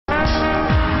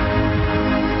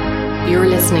You're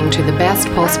listening to the best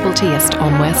possible taste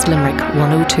on West Limerick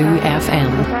 102 FM.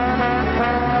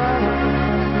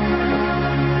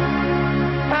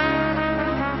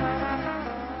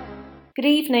 Good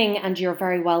evening, and you're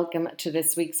very welcome to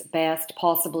this week's Best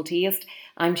Possible Taste.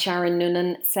 I'm Sharon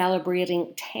Noonan,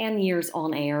 celebrating 10 years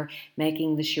on air,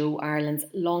 making the show Ireland's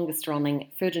longest running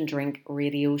food and drink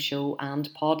radio show and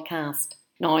podcast.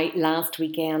 Now, last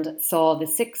weekend saw the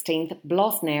 16th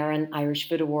Blas na hÉireann Irish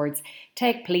Food Awards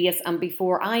take place, and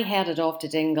before I headed off to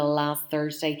Dingle last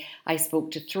Thursday, I spoke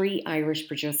to 3 Irish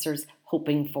producers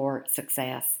hoping for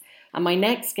success. And my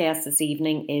next guest this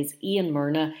evening is Ian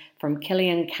Mernagh from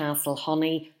Killiane Castle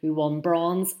Honey, who won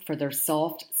bronze for their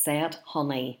soft set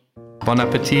honey. Bon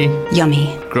appetit.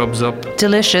 Yummy. Grubs up.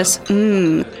 Delicious.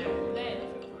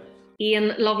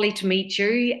 Ian, lovely to meet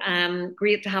you.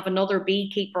 Great to have another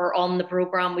beekeeper on the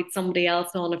programme with somebody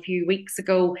else on a few weeks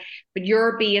ago. But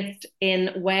you're based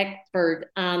in Wexford,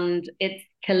 and it's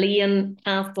Killiane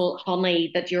Castle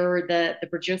Honey that you're the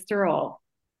producer of.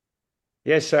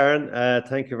 Yes, Sharon.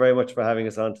 Thank you very much for having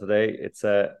us on today.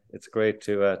 It's great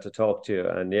to talk to you.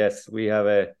 And yes, we have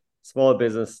a small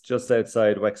business just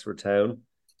outside Wexford town,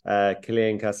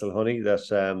 Killiane Castle Honey,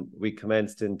 that we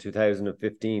commenced in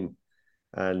 2015.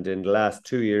 And in the last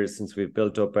 2 years, since we've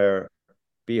built up our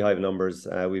beehive numbers,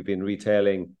 we've been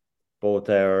retailing both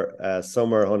our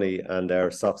summer honey and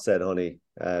our soft set honey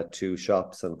to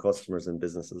shops and customers and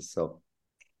businesses.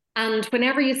 And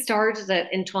whenever you started it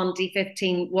in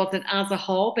 2015, was it as a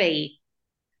hobby?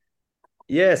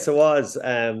 Yes, it was.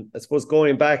 I suppose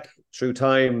going back through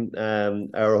time,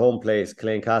 our home place,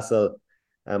 Killiane Castle,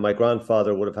 my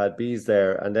grandfather would have had bees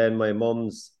there. And then my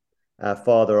mum's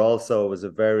father also was a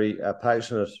very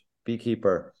passionate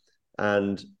beekeeper.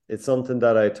 And it's something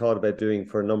that I thought about doing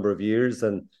for a number of years.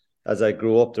 And as I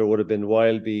grew up, there would have been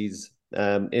wild bees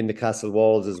in the castle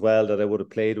walls as well that I would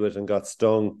have played with and got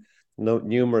stung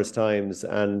numerous times.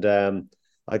 And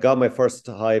I got my first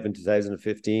hive in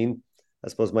 2015. I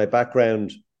suppose my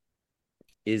background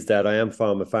is that I am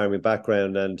from a farming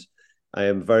background, and I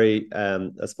am very,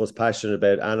 I suppose, passionate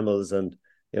about animals, and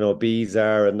bees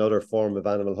are another form of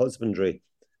animal husbandry.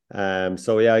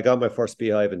 So yeah, I got my first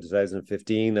beehive in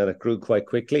 2015, and it grew quite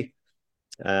quickly.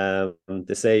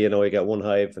 They say, you get one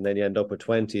hive and then you end up with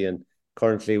 20, and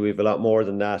currently we've a lot more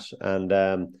than that. And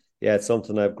yeah, it's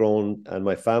something I've grown, and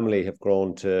my family have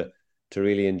grown to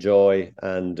really enjoy.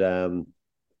 And I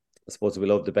suppose we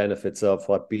love the benefits of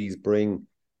what bees bring,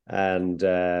 and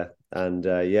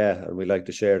we like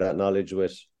to share that knowledge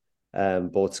with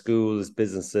both schools,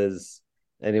 businesses,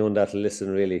 anyone that'll listen,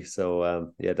 really.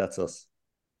 So yeah, that's us.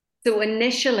 So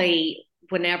initially,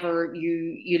 whenever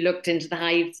you looked into the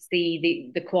hive to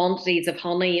see the quantities of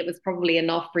honey, it was probably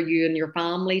enough for you and your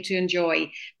family to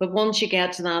enjoy. But once you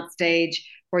get to that stage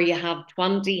where you have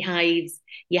 20 hives,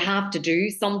 you have to do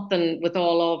something with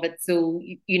all of it. So,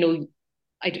 you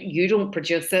don't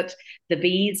produce it, the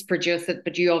bees produce it,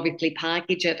 but you obviously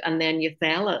package it and then you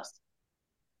sell it.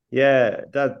 Yeah,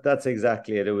 that's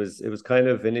exactly it. It was kind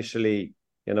of initially,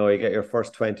 you get your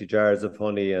first 20 jars of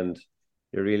honey and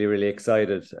you're really, really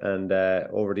excited. And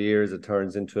over the years, it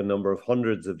turns into a number of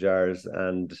hundreds of jars.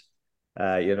 And,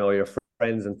 your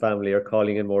friends and family are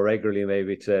calling in more regularly,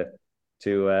 maybe to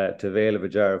avail of a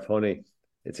jar of honey.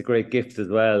 It's a great gift as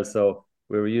well. So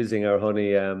we were using our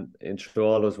honey in through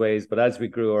all those ways. But as we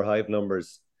grew our hive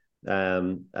numbers,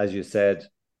 as you said,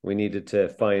 we needed to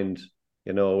find,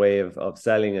 a way of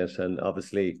selling it. And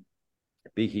obviously,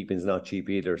 beekeeping is not cheap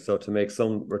either. So to make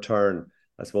some return,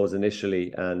 I suppose,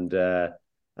 initially.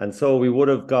 And so we would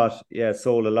have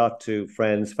sold a lot to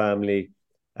friends, family,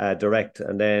 direct.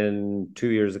 And then 2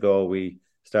 years ago, we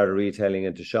started retailing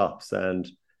into shops, and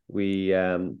we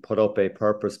put up a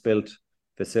purpose-built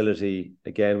facility.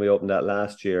 Again, we opened that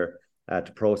last year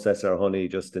to process our honey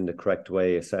just in the correct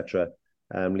way, etc.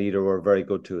 Leader were very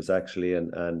good to us, actually,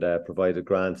 and provided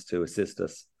grants to assist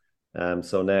us.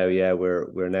 So now,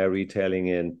 we're now retailing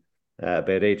in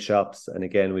about 8 shops. And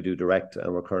again, we do direct,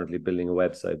 and we're currently building a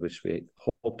website, which we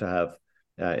hope to have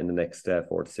in the next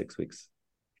 4 to 6 weeks.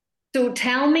 So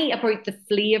tell me about the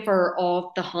flavour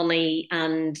of the honey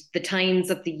and the times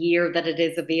of the year that it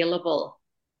is available.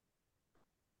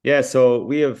 Yeah, so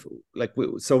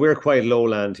we're quite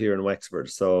lowland here in Wexford.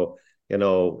 So,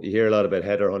 you hear a lot about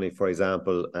heather honey, for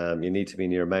example. You need to be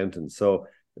near mountains. So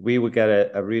we would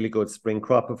get a really good spring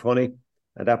crop of honey,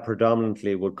 and that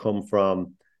predominantly would come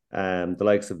from the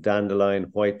likes of dandelion,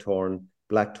 whitethorn,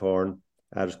 blackthorn.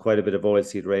 There's quite a bit of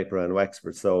oilseed rape around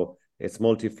Wexford. So it's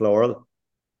multifloral.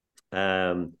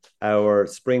 Our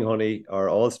spring honey, or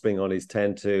all spring honeys,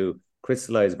 tend to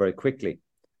crystallize very quickly.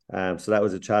 So that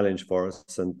was a challenge for us.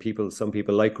 And some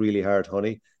people like really hard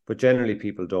honey, but generally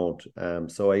people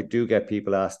don't. So I do get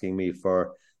people asking me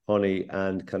for honey,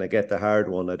 and can I get the hard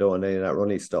one? I don't want any of that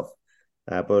runny stuff.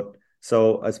 But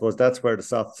so I suppose that's where the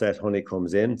soft set honey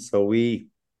comes in. So we,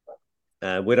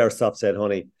 with our soft set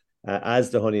honey, as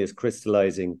the honey is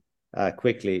crystallizing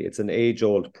quickly, it's an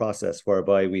age-old process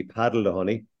whereby we paddle the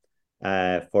honey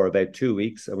for about 2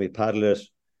 weeks, and we paddle it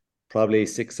probably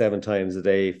 6-7 times a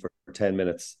day for 10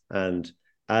 minutes. And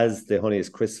as the honey is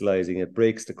crystallizing, it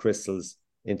breaks the crystals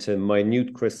into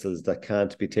minute crystals that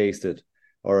can't be tasted,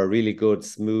 or a really good,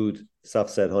 smooth,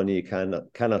 soft set honey, you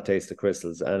cannot taste the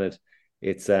crystals. And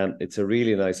it's a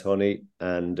really nice honey,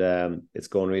 and it's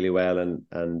going really well.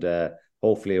 And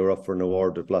hopefully we're up for an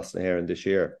award with Blas and hÉireann this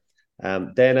year.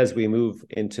 Then as we move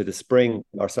into the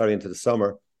into the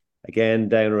summer, again,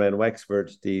 down around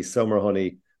Wexford, the summer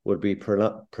honey would be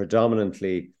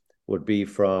predominantly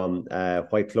from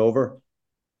white clover,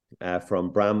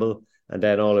 from bramble, and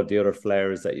then all of the other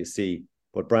flowers that you see.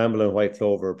 But bramble and white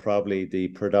clover are probably the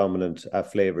predominant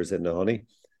flavors in the honey.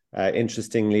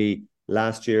 Interestingly,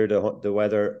 last year, the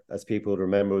weather, as people would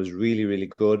remember, was really,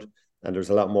 really good. And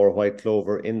there's a lot more white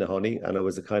clover in the honey, and it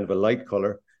was a kind of a light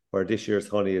color, where this year's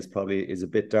honey is a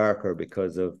bit darker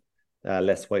because of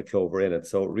less white clover in it.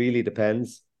 So it really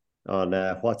depends on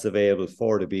what's available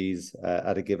for the bees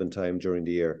at a given time during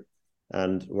the year.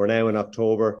 And we're now in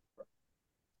October,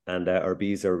 and our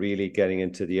bees are really getting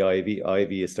into the ivy.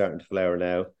 Ivy is starting to flower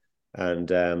now, and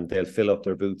they'll fill up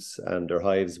their boots and their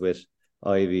hives with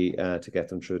ivy to get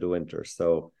them through the winter.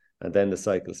 So, and then the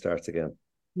cycle starts again.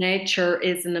 Nature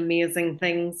is an amazing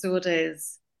thing, so it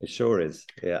is. It sure is.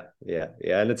 Yeah.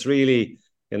 And it's really,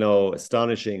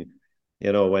 astonishing,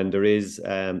 when there is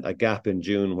a gap in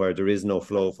June where there is no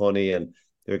flow of honey, and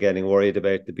they're getting worried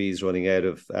about the bees running out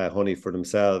of honey for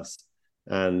themselves.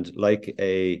 And like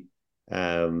a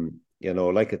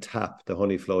tap, the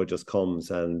honey flow just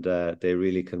comes, and they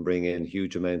really can bring in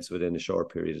huge amounts within a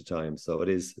short period of time. So it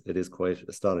is quite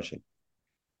astonishing.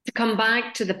 To come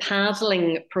back to the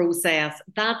paddling process,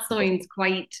 that sounds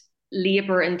quite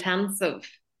labor intensive.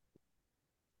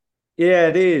 Yeah,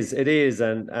 it is. It is,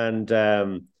 and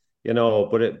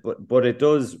but it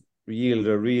does yield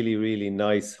a really, really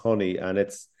nice honey, and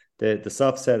it's the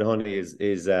soft set honey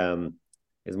is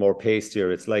more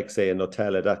pastier. It's like, say, a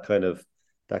Nutella, that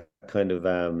kind of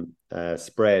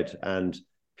spread, and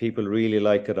people really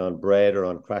like it on bread or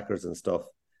on crackers and stuff.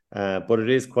 But it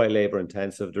is quite labor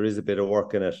intensive. There is a bit of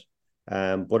work in it,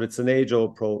 but it's an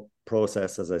age-old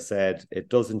process. As I said, it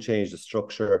doesn't change the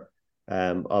structure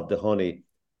of the honey,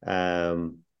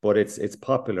 but it's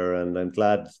popular, and I'm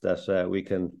glad that we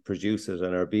can produce it,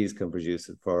 and our bees can produce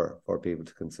it for people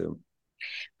to consume.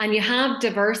 And you have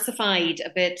diversified a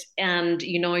bit, and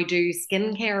you now do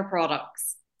skincare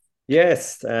products.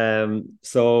 Yes.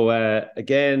 So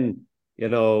again,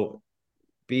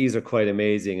 bees are quite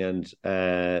amazing, and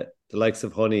the likes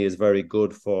of honey is very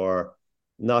good for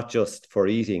not just for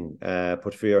eating,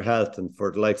 but for your health, and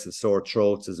for the likes of sore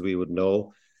throats, as we would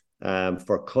know,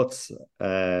 for cuts.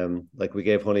 Like we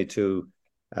gave honey to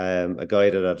a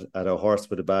guy that had a horse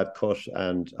with a bad cut,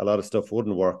 and a lot of stuff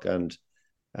wouldn't work, and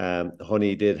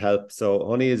honey did help. So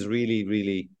honey is really,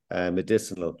 really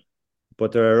medicinal.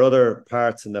 But there are other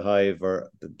parts in the hive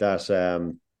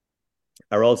that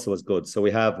are also as good. So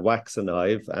we have wax in the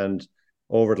hive, and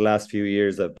over the last few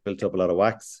years, I've built up a lot of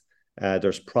wax.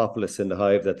 There's propolis in the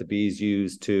hive that the bees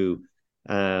use to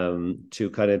kind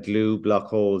of glue, block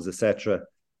holes, etc.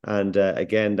 And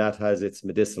again, that has its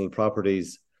medicinal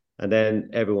properties. And then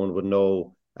everyone would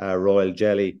know royal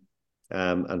jelly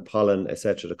and pollen,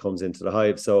 etc., that comes into the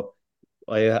hive. So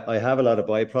I have a lot of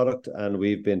byproduct, and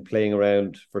we've been playing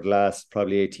around for the last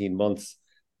probably 18 months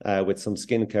with some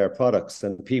skincare products,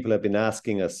 and people have been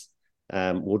asking us,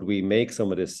 would we make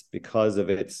some of this because of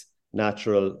its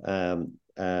natural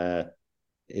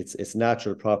its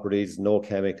natural properties, no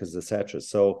chemicals, etc.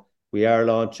 So we are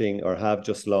launching, or have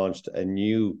just launched, a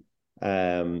new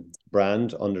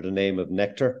brand under the name of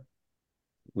Nectar.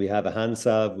 We have a hand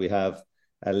salve, we have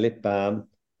a lip balm,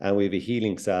 and we have a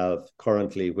healing salve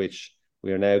currently, which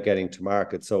we are now getting to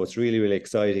market. So it's really, really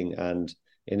exciting, and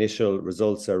initial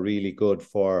results are really good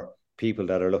for people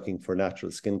that are looking for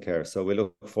natural skincare. So we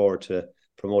look forward to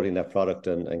promoting that product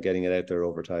and getting it out there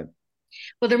over time.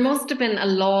 Well, there must have been a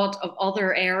lot of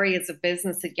other areas of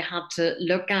business that you had to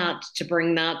look at to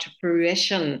bring that to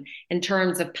fruition in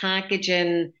terms of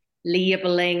packaging,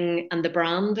 labeling, and the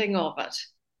branding of it.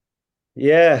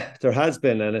 Yeah, there has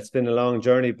been, and it's been a long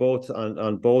journey both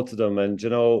on both of them. And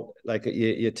I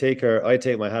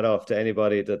take my hat off to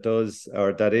anybody that does,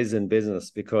 or that is in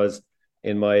business, because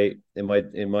in my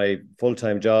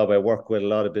full-time job, I work with a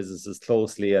lot of businesses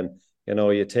closely, and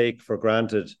you take for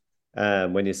granted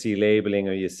when you see labeling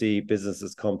or you see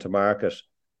businesses come to market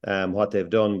what they've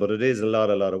done, but it is a lot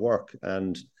of work.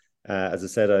 And as I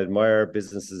said, I admire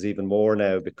businesses even more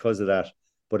now because of that.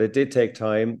 But it did take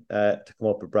time to come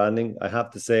up with branding. I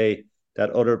have to say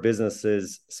that other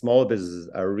businesses, small businesses,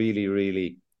 are really,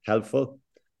 really helpful.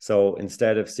 So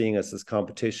instead of seeing us as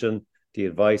competition, the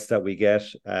advice that we get,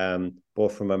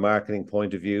 both from a marketing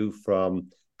point of view, from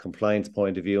compliance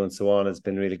point of view, and so on, has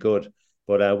been really good.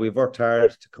 But we've worked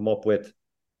hard to come up with,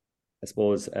 I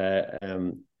suppose,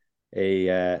 a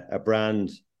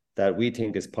brand that we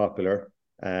think is popular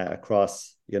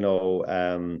across,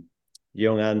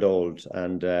 young and old,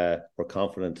 and we're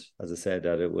confident, as I said,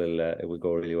 that it will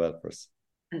go really well for us.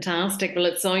 Fantastic. Well,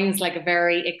 it sounds like a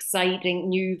very exciting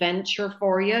new venture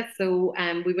for you. So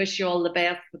we wish you all the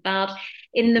best with that.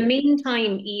 In the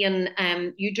meantime, Ian,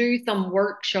 you do some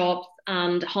workshops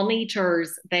and honey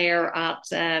tours there at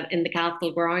in the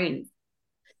castle grounds.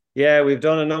 Yeah, we've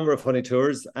done a number of honey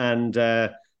tours, and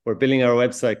we're building our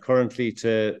website currently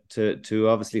to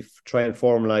obviously try and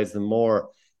formalize them more.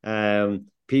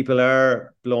 People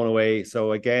are blown away.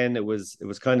 So again, it was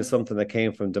kind of something that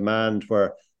came from demand,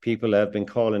 where people have been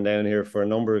calling down here for a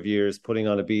number of years, putting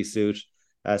on a bee suit,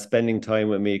 spending time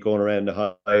with me, going around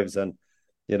the hives. And,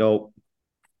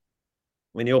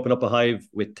 when you open up a hive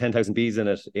with 10,000 bees in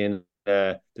it in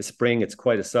the spring, it's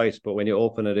quite a sight. But when you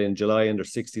open it in July and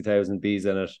there's 60,000 bees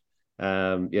in it,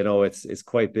 it's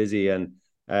quite busy. And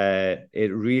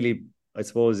it really, I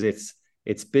suppose it's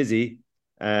busy,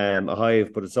 a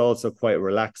hive, but it's also quite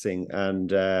relaxing. And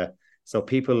so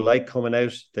people like coming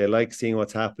out. They like seeing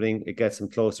what's happening. It gets them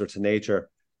closer to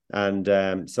nature.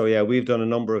 And so, yeah, we've done a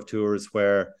number of tours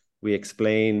where we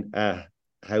explain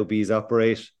how bees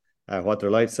operate, what their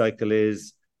life cycle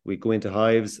is. We go into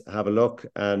hives, have a look,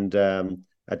 and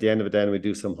at the end of it, then we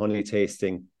do some honey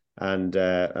tasting, and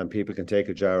people can take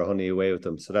a jar of honey away with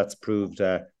them. So that's proved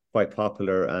quite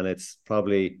popular, and it's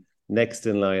probably next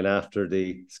in line after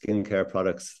the skincare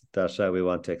products that we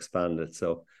want to expand it.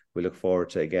 So we look forward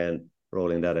to, again,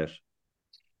 rolling that out.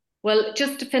 Well,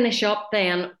 just to finish up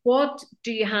then, what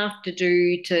do you have to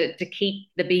do to keep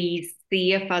the bees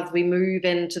safe as we move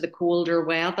into the colder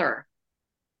weather?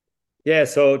 Yeah,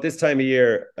 so this time of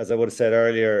year, as I would have said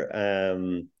earlier,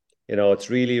 it's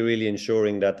really, really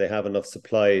ensuring that they have enough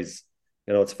supplies.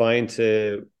 It's fine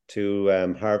to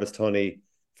harvest honey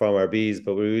from our bees,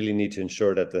 but we really need to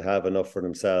ensure that they have enough for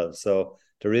themselves. So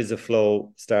there is a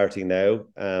flow starting now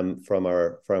from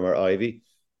our ivy.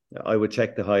 I would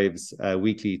check the hives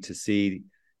weekly to see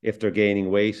if they're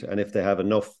gaining weight and if they have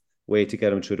enough weight to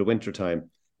get them through the winter time.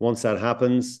 Once that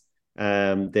happens,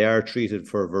 they are treated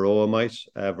for varroa mite.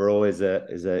 Varroa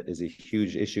is a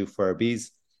huge issue for our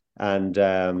bees, and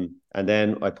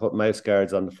then I put mouse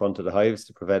guards on the front of the hives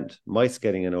to prevent mice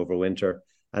getting in over winter.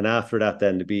 And after that,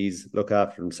 then the bees look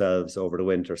after themselves over the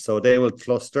winter. So they will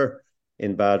cluster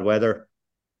in bad weather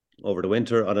over the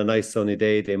winter. On a nice sunny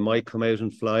day, they might come out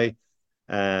and fly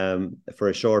for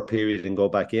a short period and go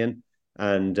back in.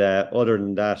 And other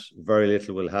than that, very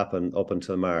little will happen up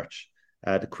until March.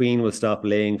 The queen will stop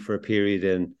laying for a period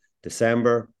in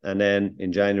December, and then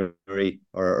in January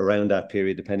or around that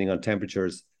period, depending on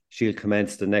temperatures, she'll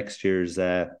commence the next year's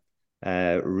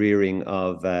rearing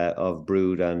of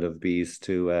brood and of bees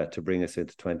to bring us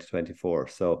into 2024.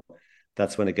 So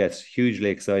that's when it gets hugely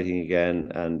exciting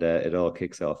again, and it all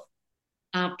kicks off.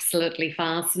 Absolutely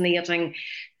fascinating.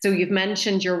 So you've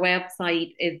mentioned your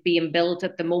website is being built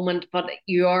at the moment, but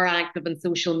you are active in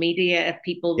social media if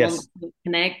people want to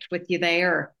connect with you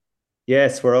there.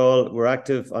 Yes, we're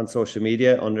active on social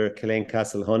media under Killiane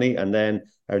Castle Honey, and then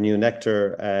our new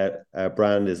nectar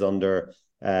brand is under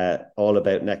All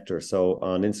About Nectar. So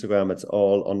on Instagram, it's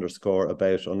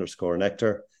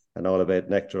all_about_nectar, and All About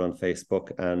Nectar on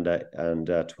Facebook and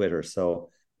Twitter. So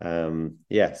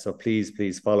so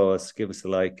please follow us, give us a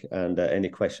like, and any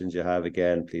questions you have,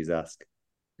 again, please ask.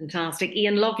 Fantastic.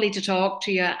 Ian, lovely to talk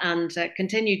to you, and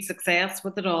continued success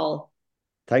with it all.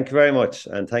 Thank you very much,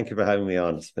 and thank you for having me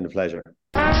on. It's been a pleasure.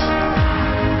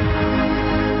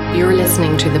 You're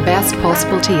listening to The Best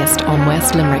Possible Taste on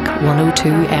West Limerick 102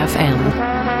 FM.